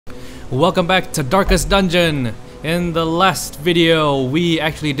Welcome back to Darkest Dungeon. In the last video, we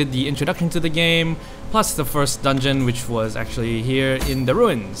actually did the introduction to the game, plus the first dungeon, which was actually here in the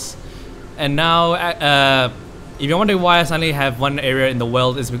ruins. And now, if you're wondering why I suddenly have one area in the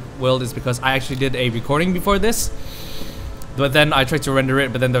world is because I actually did a recording before this. But then I tried to render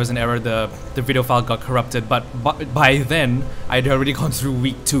it, but then there was an error. The video file got corrupted. But by then, I'd already gone through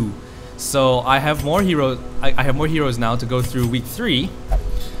week 2. So I have more heroes. I have more heroes now to go through week 3.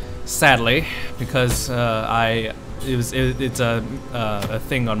 Sadly, because it's a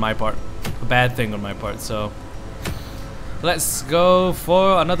thing on my part, a bad thing on my part. So let's go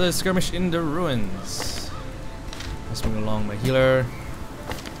for another skirmish in the ruins. Let's move along my healer.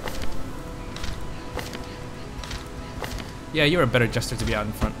 Yeah, you're a better jester to be out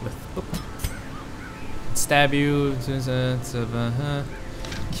in front with. Oop. Stab you.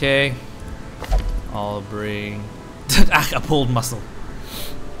 Okay. I'll bring a pulled muscle.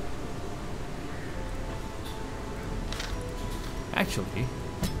 Actually,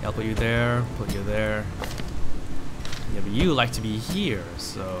 I'll put you there, put you there. Yeah, but you like to be here,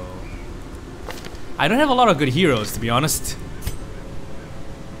 so I don't have a lot of good heroes, to be honest.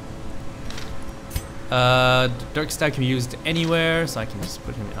 Dark Stab can be used anywhere, so I can just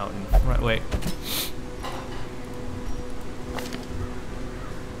put him out in front. Wait.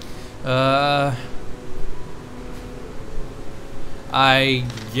 I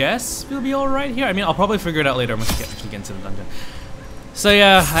guess we'll be alright here. I mean, I'll probably figure it out later once we actually get into the dungeon. So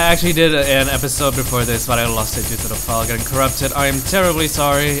yeah, I actually did an episode before this, but I lost it due to the file getting corrupted. I am terribly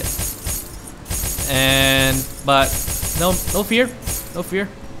sorry. But no fear, no fear.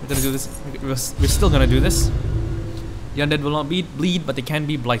 We're gonna do this. We're still gonna do this. The undead will not bleed, but they can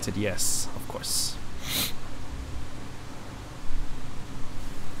be blighted. Yes, of course.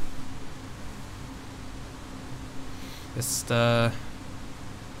 Just gotta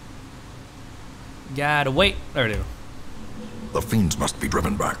wait. There we go. The fiends must be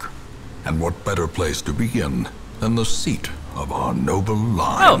driven back. And what better place to begin than the seat of our noble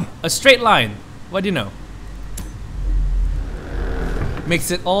line? Oh, a straight line. What do you know?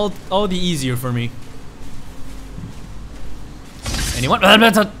 Makes it all the easier for me. Anyone?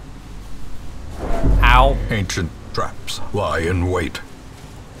 Ow. Ancient traps lie in wait.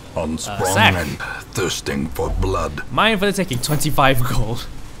 Unsprung sack. and thirsting for blood. Mine for the taking, 25 gold.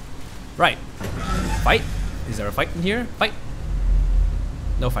 Right. Fight? Is there a fight in here? Fight.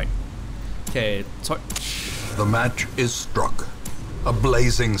 No fight. Okay, torch. The match is struck. A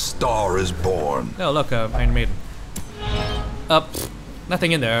blazing star is born. Oh, look, Iron Maiden. Up.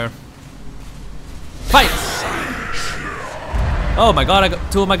 Nothing in there. Fight! Oh my god,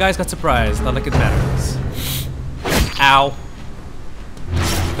 two of my guys got surprised. Not like it matters. Ow.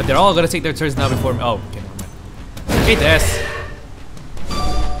 But they're all gonna take their turns now before me. Oh, okay, never mind. Hate this.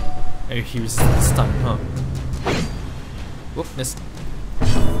 Hey, he was stunned, huh? Whoop, missed.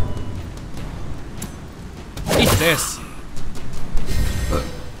 Eat this.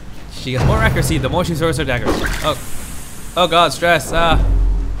 She gets more accuracy the more she throws her daggers. Oh god, stress.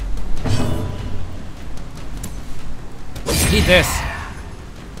 Eat this.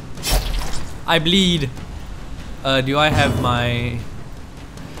 I bleed. Do I have my?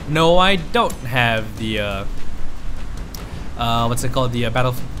 No, I don't have the what's it called? The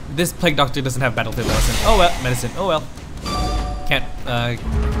battle. This plague doctor doesn't have battlefield medicine. Oh well, medicine. Oh well. Can't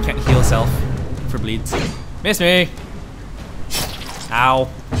heal self for bleeds. Miss me. Ow.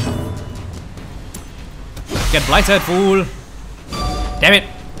 Get blighted, fool. Damn it.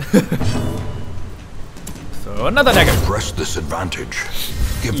 So another dagger. Press this advantage.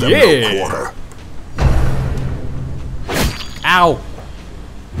 Give them no quarter. Ow.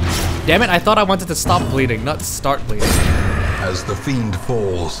 Damn it, I thought I wanted to stop bleeding, not start bleeding. As the fiend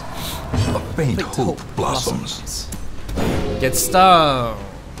falls, a faint hope blossoms. Get stung.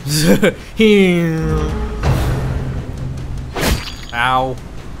 Here. Ow.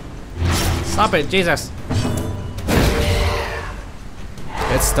 Stop it, Jesus.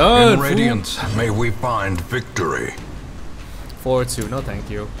 Get stung. In radiance, may we find victory. 4-2, no thank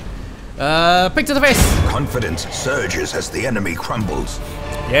you. Pick to the face. Confidence surges as the enemy crumbles.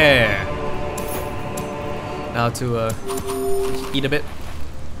 Yeah. Now to eat a bit.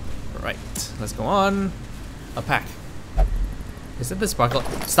 Right, let's go on. A pack. Is it the sparkle?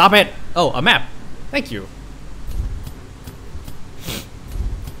 Stop it! Oh, a map. Thank you.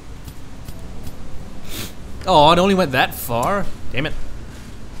 Oh, it only went that far? Damn it.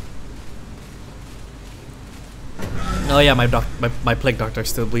 Oh yeah, my plague doctor is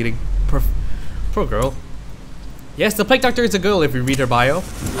still bleeding. Poor girl. Yes, the plague doctor is a girl if you read her bio.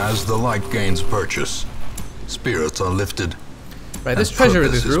 As the light gains purchase, spirits are lifted. Right, there's And treasure in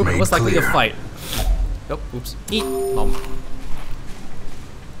purpose this is room. made Most likely a clear. fight. Nope, oops. Eat.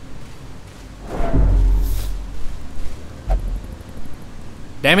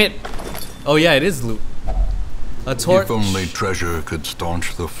 Damn it! Oh yeah, it is loot. A torch. If only treasure could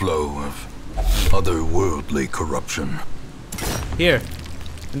staunch the flow of otherworldly corruption. Here.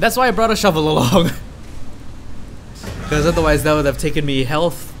 And that's why I brought a shovel along. Because otherwise that would have taken me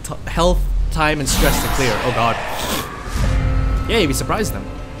health, time, and stress to clear. Oh god. Yay, we surprised them.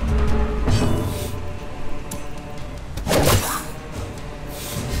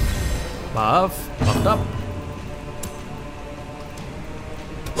 Buffed up.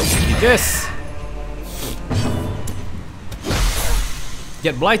 Eat this.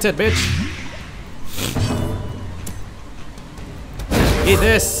 Get blighted, bitch. Eat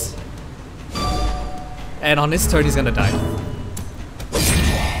this. And on his turn, he's gonna die.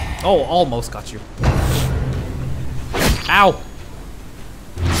 Oh, almost got you. Ow.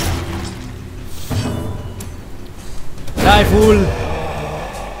 Die, fool.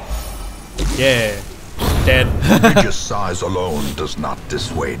 Yeah. Dead. Prodigious size alone does not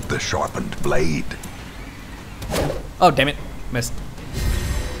dissuade the sharpened blade. Oh, damn it. Missed.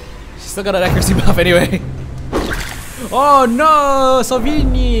 She's still got an accuracy buff anyway. Oh no,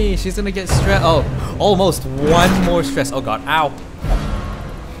 Salvini! She's gonna get stressed. Oh, almost one more stress. Oh god, ow.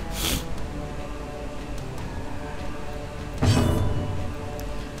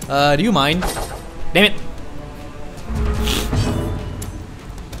 Do you mind? Damn it.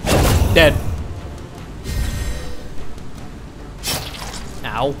 Dead.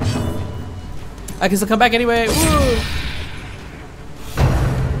 Ow. I can still come back anyway. Woo.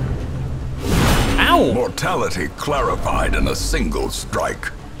 Ow! Mortality clarified in a single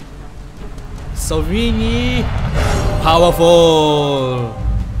strike. Salvini. Powerful.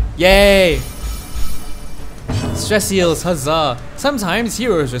 Yay. Stress heals, huzzah. Sometimes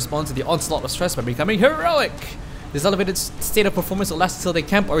heroes respond to the onslaught of stress by becoming heroic. This elevated state of performance will last until they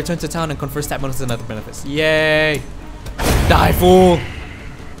camp or return to town and confer stat bonuses and other benefits. Yay. Die, fool.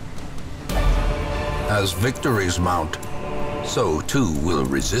 As victories mount, so too will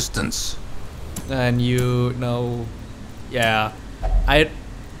resistance. And you know, yeah,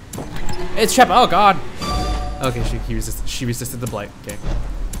 it's trap. Oh god. Okay, she resisted the blight. Okay.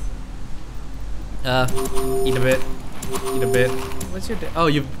 Eat a bit. Eat a bit. What's your oh?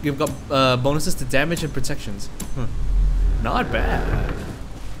 You've got bonuses to damage and protections. Not bad.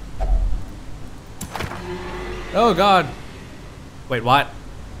 Oh god. Wait, what?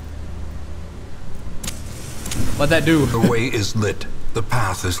 What'd that do? The way is lit. The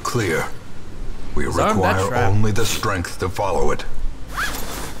path is clear. We require only the strength to follow it.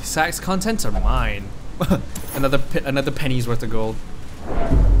 Sack's contents are mine. another penny's worth of gold.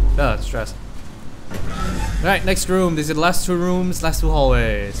 Stress. Alright, next room. These are the last two rooms, last two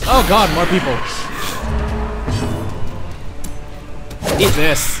hallways. Oh god, more people. Eat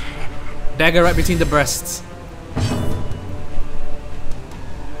this. Dagger right between the breasts.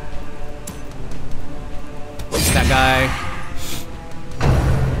 That guy.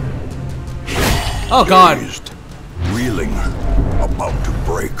 Oh god. Dazed, reeling, about to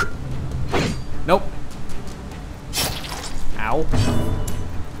break. Nope. Ow.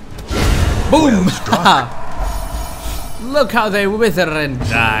 Boom! Look how they wither and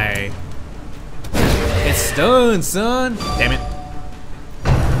die. It's stone, son. Damn it.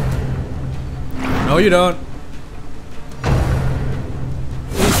 No, you don't.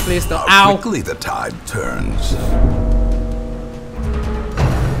 Please don't. How Ow! quickly the tide turns.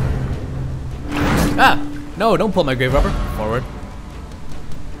 Ah! No, don't pull my grave robber. Forward.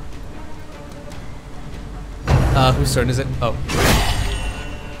 Whose turn is it? Oh.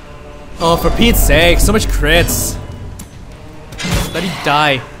 Oh, for Pete's sake, so much crits. Let him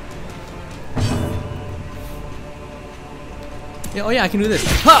die. Yeah, oh yeah, I can do this.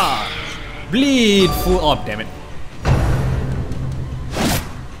 Ha! Bleed, fool. Oh, damn it.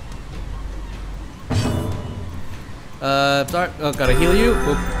 Start. Oh, gotta heal you.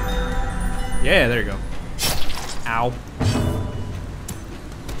 Oop. Yeah, there you go. Ow.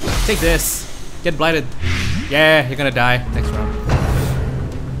 Take this. Get blighted. Yeah, you're gonna die next round.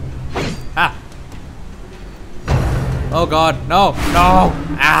 Ah. Oh god, no, no.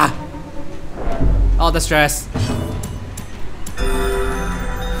 Ah. All the stress.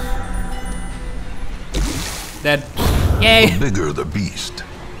 Dead. Yay. The bigger the beast,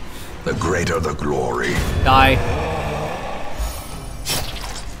 the greater the glory. Die.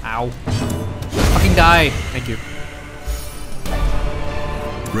 Ow. Fucking die. Thank you.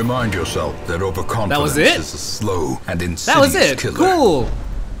 Remind yourself that overconfidence it? is a slow and insidious That was it. killer. Cool.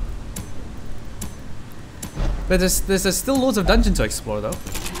 But there's still loads of dungeons to explore though.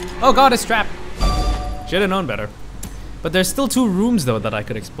 Oh god, it's trapped. Should have known better. But there's still 2 rooms though that I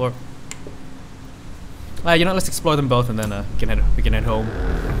could explore. You know, let's explore them both and then we can head home.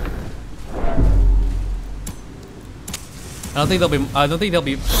 I don't think there'll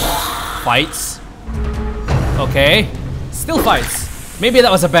be fights. Okay. Still fights. Maybe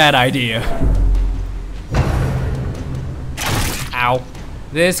that was a bad idea. Ow.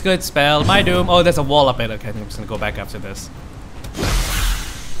 This could spell my doom. Oh, there's a wall up it. Okay, I think I'm just gonna go back after this.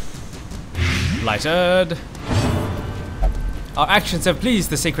 Lighted. Our actions have pleased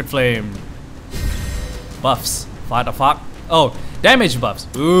the sacred flame. Buffs. What the fuck? Oh, damage buffs.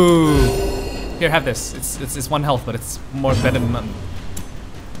 Ooh. Here, have this. It's 1 health, but it's more better than none.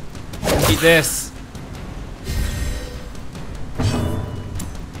 Eat this.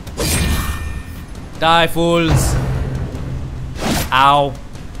 Die, fools. Ow.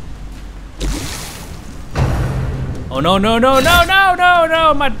 Oh no, no, no, no, no, no,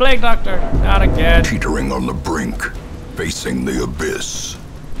 no, my plague doctor. Not again. Teetering on the brink, facing the abyss.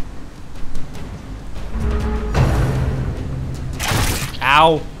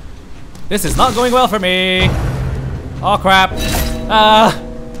 Ow. This is not going well for me. Oh crap.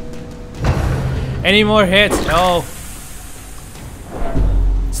 Any more hits? No.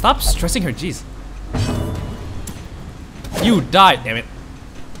 Stop stressing her, jeez. You died, damn it.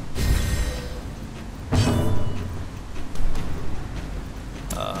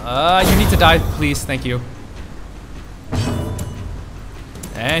 You need to die, please, thank you.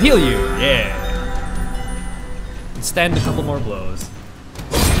 And heal you, yeah. And stand a couple more blows.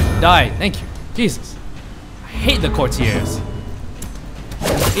 Die, thank you. Jesus. I hate the courtiers.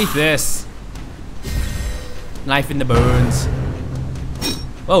 Eat this. Knife in the bones.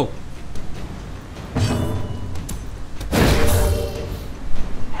 Whoa.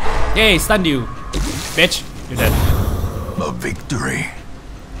 Yay, stunned you. Bitch, you're dead. A victory.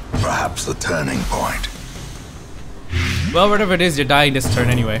 Perhaps the turning point. Well, whatever it is, you're dying this turn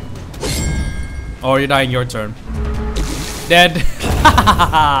anyway. Or you're dying your turn. Dead.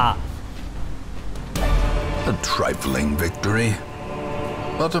 A trifling victory,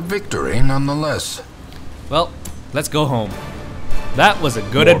 but a victory nonetheless. Well, let's go home. That was a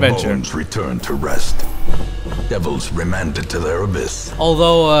good More adventure. bones returned to rest. Devils remanded to their abyss.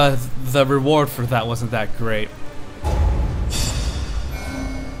 Although the reward for that wasn't that great.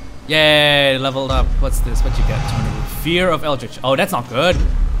 Yay, leveled up. What's this? What you get? Fear of Eldritch. Oh, that's not good.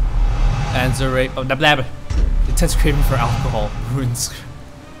 Answer rate. Oh, blah, blah. Intense craving for alcohol. Ruins.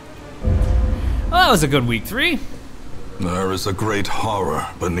 Well, that was a good week 3. There is a great horror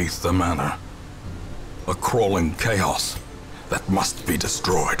beneath the manor. A crawling chaos that must be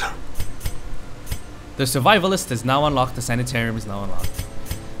destroyed. The Survivalist is now unlocked. The Sanitarium is now unlocked.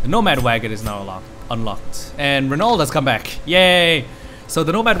 The Nomad Wagon is now unlocked. And Renault has come back. Yay! So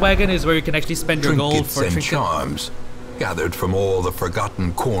the Nomad Wagon is where you can actually spend your gold for trinkets and charms gathered from all the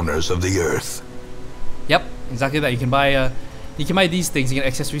forgotten corners of the earth. Yep, exactly that. You can buy these things. You get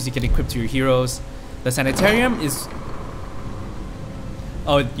accessories you can equip to your heroes. The Sanitarium is...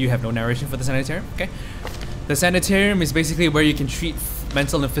 Oh, you have no narration for the Sanitarium? Okay. The Sanitarium is basically where you can treat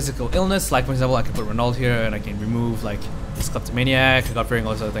mental and physical illness. Like, for example, I can put Ronald here and I can remove, like, this kleptomaniac, God-fearing,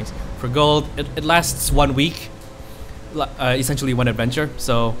 all those other things. For gold, it lasts 1 week. Essentially 1 adventure.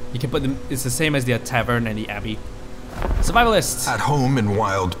 So, you can put them... It's the same as the Tavern and the Abbey. Survivalist. At home in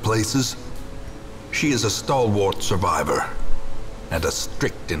wild places, she is a stalwart survivor and a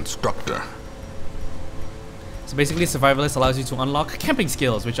strict instructor. So basically, Survivalist allows you to unlock camping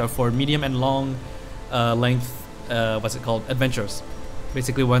skills, which are for medium and long length, adventures.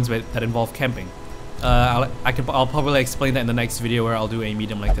 Basically ones that involve camping. I'll probably explain that in the next video where I'll do a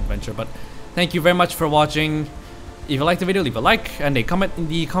medium length adventure. But thank you very much for watching. If you liked the video, leave a like and a comment in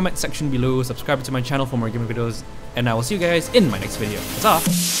the comment section below. Subscribe to my channel for more gaming videos. And I will see you guys in my next video.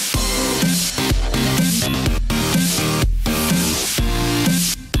 Huzzah!